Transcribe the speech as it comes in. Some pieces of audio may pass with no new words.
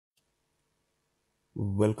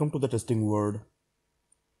Welcome to the testing world.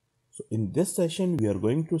 So in this session, we are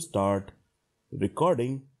going to start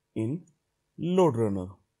recording in LoadRunner.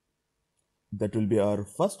 That will be our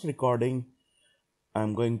first recording.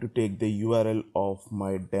 I'm going to take the URL of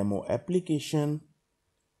my demo application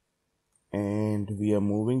and we are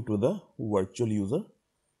moving to the virtual user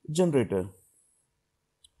generator.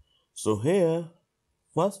 So here,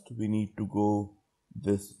 first we need to go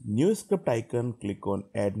this new script icon, click on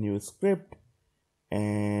add new script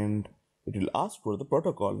and it will ask for the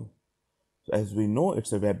protocol. So as we know,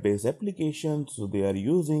 it's a web-based application, so they are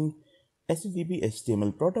using HTTP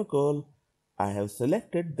HTML protocol. I have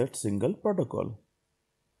selected that single protocol.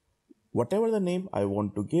 Whatever the name I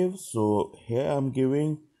want to give, so here I'm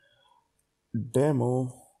giving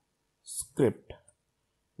demo script.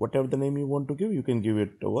 Whatever the name you want to give, you can give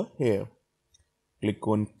it over here. Click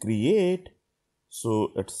on create,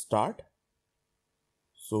 so it start.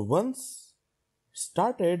 So once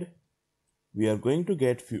started, we are going to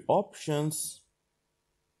get few options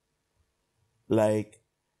like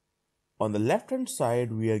on the left hand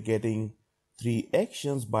side, we are getting three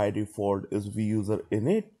actions by default is vUser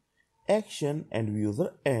init, action and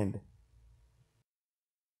vUser end.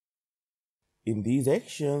 In these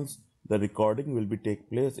actions, the recording will be take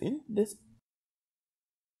place in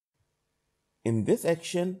this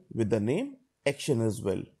action with the name action as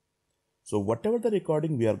well. So whatever the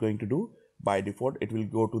recording we are going to do, by default, it will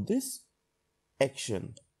go to this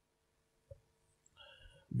action.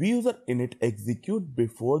 vUser init execute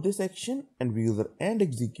before this action and vUser end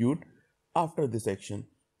execute after this action.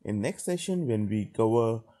 In next session, when we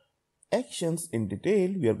cover actions in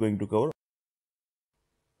detail, we are going to cover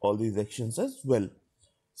all these actions as well.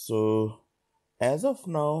 So as of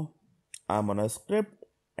now, I'm on a script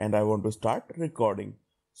and I want to start recording.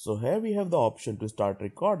 So here we have the option to start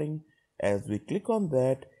recording. As we click on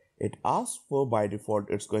that, it asks for, by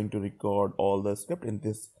default, it's going to record all the script in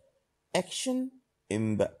this action,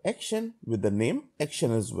 in the action with the name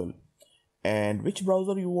action as well. And which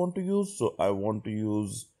browser you want to use? So I want to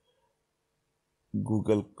use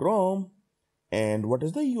Google Chrome. And what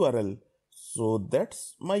is the URL? So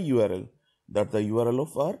that's my URL. That's the URL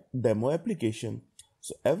of our demo application.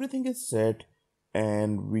 So everything is set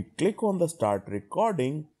and we click on the start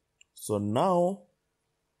recording. So now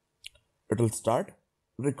it will start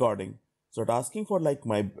recording. So it's asking for like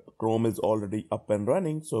my Chrome is already up and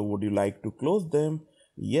running. So would you like to close them?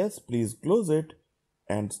 Yes, please close it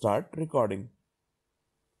and start recording.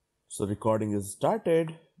 So recording is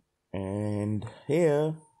started and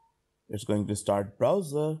here it's going to start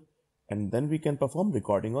browser and then we can perform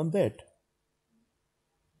recording on that.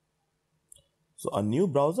 So a new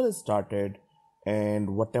browser is started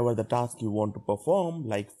and whatever the task you want to perform,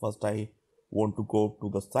 like first I want to go to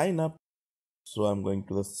the sign up. So I'm going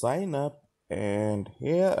to the sign up and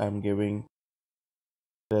here I'm giving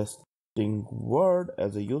testing word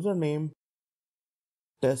as a username,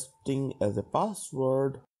 testing as a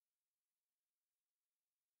password.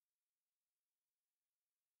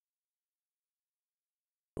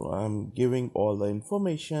 So I'm giving all the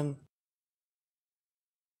information.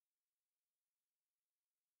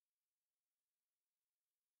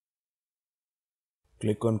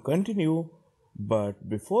 Click on continue, but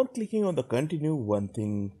before clicking on the continue, one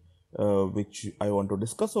thing which I want to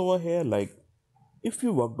discuss over here, like if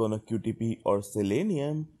you worked on a QTP or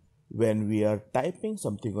Selenium, when we are typing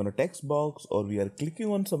something on a text box or we are clicking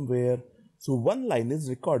on somewhere, so one line is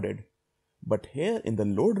recorded. But here in the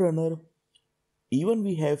LoadRunner, even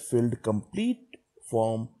we have filled complete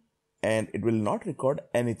form and it will not record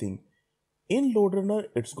anything. In LoadRunner,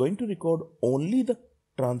 it's going to record only the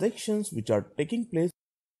transactions which are taking place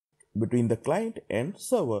between the client and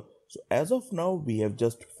server. So as of now, we have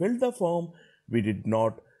just filled the form. We did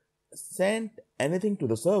not send anything to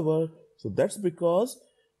the server. So that's because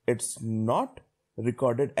it's not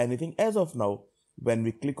recorded anything as of now. When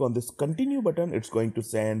we click on this continue button, it's going to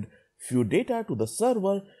send few data to the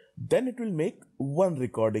server. Then it will make one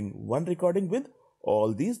recording with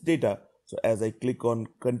all these data. So as I click on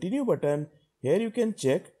continue button, here you can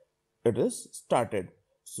check it is started.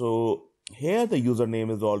 So here the username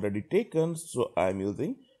is already taken. So I'm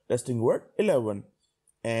using testing word 11.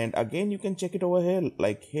 And again, you can check it over here.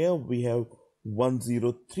 Like here we have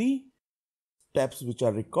 103 steps which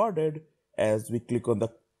are recorded. As we click on the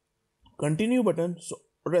continue button, so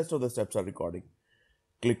rest of the steps are recording.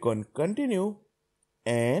 Click on continue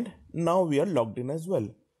and now we are logged in as well.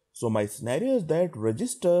 So my scenario is that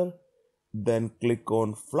register, then click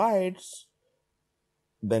on flights,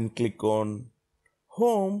 then click on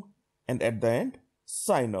home and at the end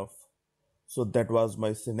sign off. So that was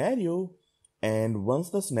my scenario, and once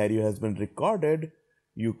the scenario has been recorded,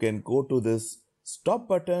 you can go to this stop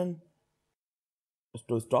button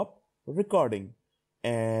to stop recording,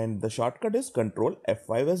 and the shortcut is Control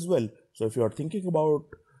F5 as well. So if you are thinking about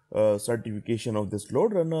certification of this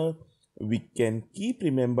LoadRunner, we can keep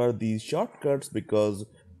remember these shortcuts because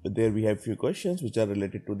there we have few questions which are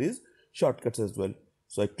related to these shortcuts as well.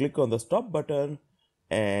 So I click on the stop button,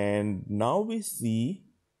 and now we see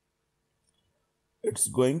it's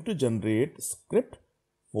going to generate script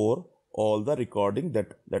for all the recording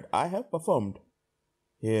that I have performed.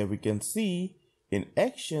 Here we can see in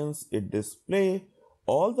actions it display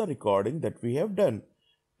all the recording that we have done,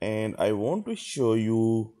 and I want to show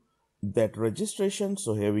you that registration.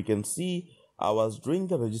 So here we can see I was doing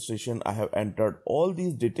the registration. I have entered all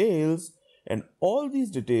these details, and all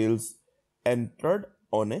these details entered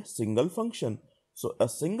on a single function. So a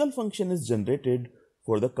single function is generated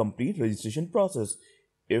for the complete registration process.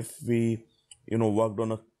 If we worked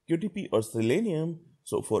on a QTP or Selenium,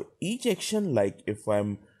 so for each action, like if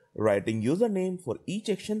I'm writing username, for each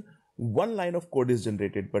action one line of code is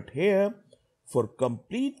generated, but here for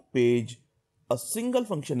complete page a single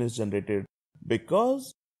function is generated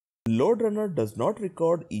because LoadRunner does not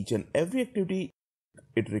record each and every activity.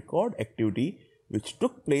 It record activity which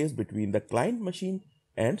took place between the client machine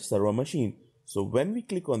and server machine. So when we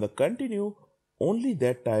click on the continue, only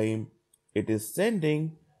that time it is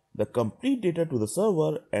sending the complete data to the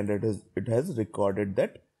server, and it has recorded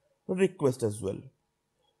that request as well.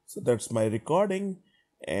 So that's my recording,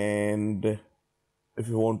 and if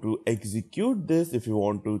you want to execute this, if you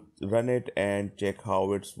want to run it and check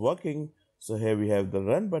how it's working, so here we have the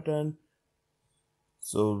run button.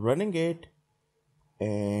 So running it,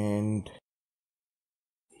 and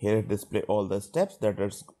here it display all the steps that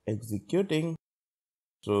it's executing.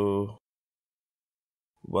 So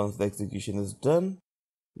once the execution is done,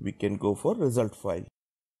 we can go for result file.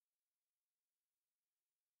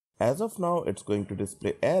 As of now, it's going to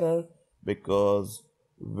display error because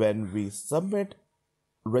when we submit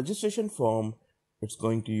registration form, it's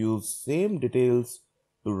going to use same details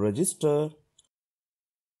to register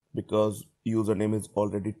because username is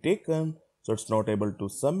already taken, so it's not able to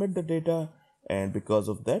submit the data, and because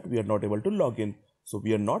of that we are not able to log in. So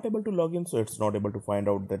we are not able to log in, so it's not able to find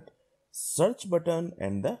out that search button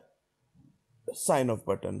and the sign off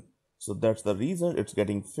button. So that's the reason it's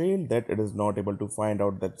getting failed, that it is not able to find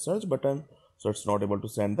out that search button, so it's not able to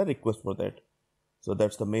send the request for that. So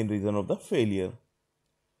that's the main reason of the failure.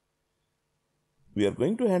 We are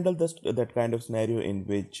going to handle that kind of scenario in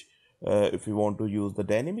which if we want to use the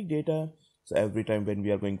dynamic data, so every time when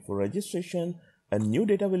we are going for registration, a new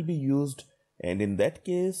data will be used, and in that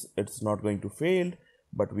case it's not going to fail,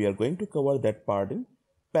 but we are going to cover that part in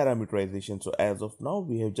parameterization. So as of now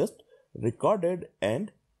we have just recorded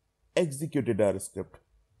and executed our script.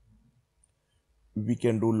 We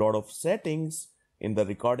can do a lot of settings in the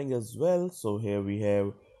recording as well. So here we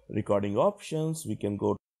have recording options. We can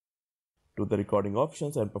go to the recording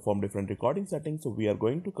options and perform different recording settings. So we are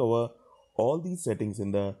going to cover all these settings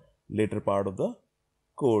in the later part of the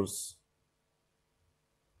course.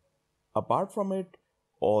 Apart from it,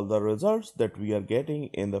 all the results that we are getting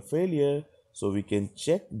in the failure, so we can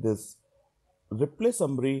check this replay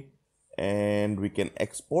summary and we can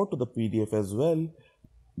export to the PDF as well.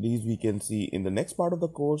 These we can see in the next part of the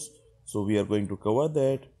course, so we are going to cover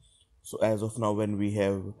that. So as of now, when we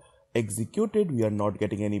have executed, we are not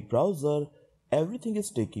getting any browser. Everything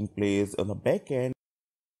is taking place on the back end.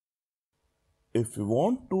 If we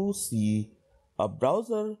want to see a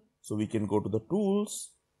browser, so we can go to the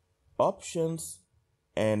tools, options,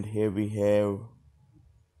 and here we have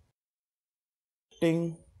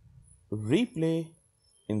replay.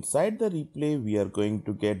 Inside the replay, we are going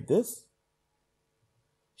to get this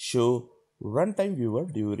show runtime viewer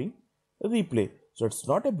during replay. So it's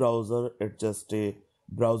not a browser, it's just a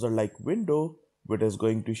browser like window which is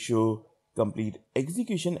going to show complete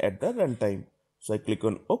execution at the runtime. So I click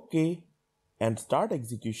on OK and start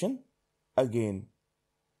execution again.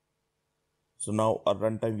 So now our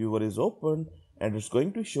runtime viewer is open and it's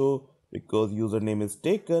going to show because username is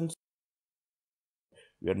taken.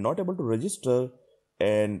 We are not able to register,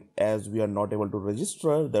 and as we are not able to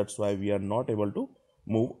register, that's why we are not able to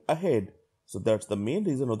move ahead. So that's the main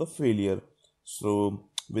reason of the failure. So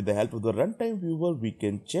with the help of the runtime viewer, we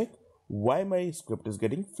can check why my script is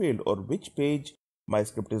getting failed or which page my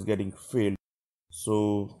script is getting failed.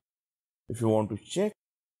 So if you want to check,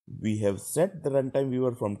 we have set the runtime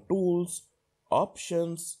viewer from tools,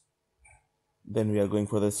 options, then we are going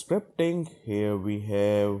for the scripting. Here we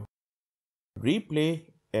have replay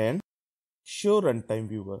and show runtime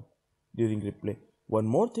viewer during replay. One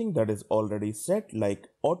more thing that is already set, like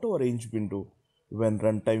auto arrange window. When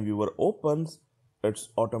runtime viewer opens, it's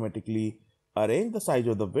automatically arrange the size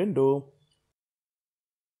of the window.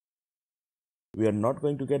 We are not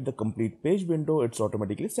going to get the complete page window, it's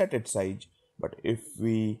automatically set its size. But if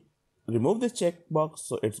we remove this checkbox,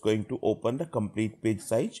 so it's going to open the complete page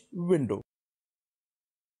size window.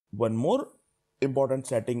 One more important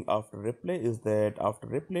setting after replay is that after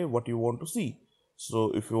replay what you want to see.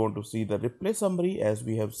 So if you want to see the replay summary, as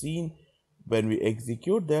we have seen, when we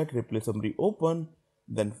execute that replay summary open,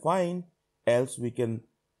 then fine, else we can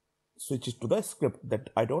switch it to the script. That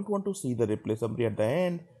I don't want to see the replay summary at the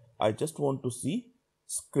end, I just want to see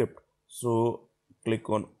script. So click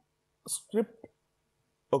on script,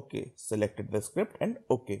 okay, selected the script and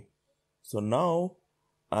okay. So now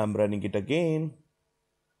I'm running it again.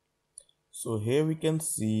 So here we can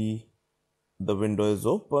see the window is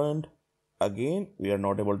opened. Again, we are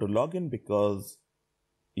not able to log in because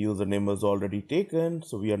username was already taken,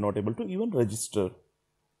 so we are not able to even register.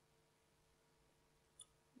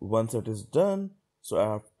 Once it is done, so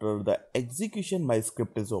after the execution, my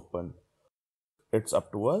script is open. It's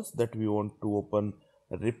up to us that we want to open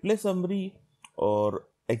replay summary or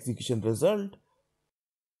execution result,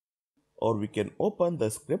 or we can open the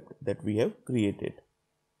script that we have created.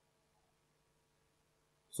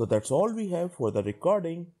 So that's all we have for the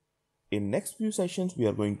recording. In next few sessions, we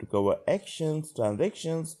are going to cover actions,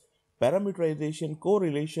 transactions, parameterization,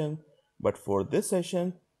 correlation. But for this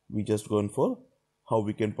session, we just going for how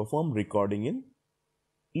we can perform recording in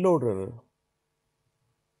LoadRunner.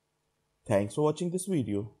 Thanks for watching this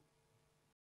video.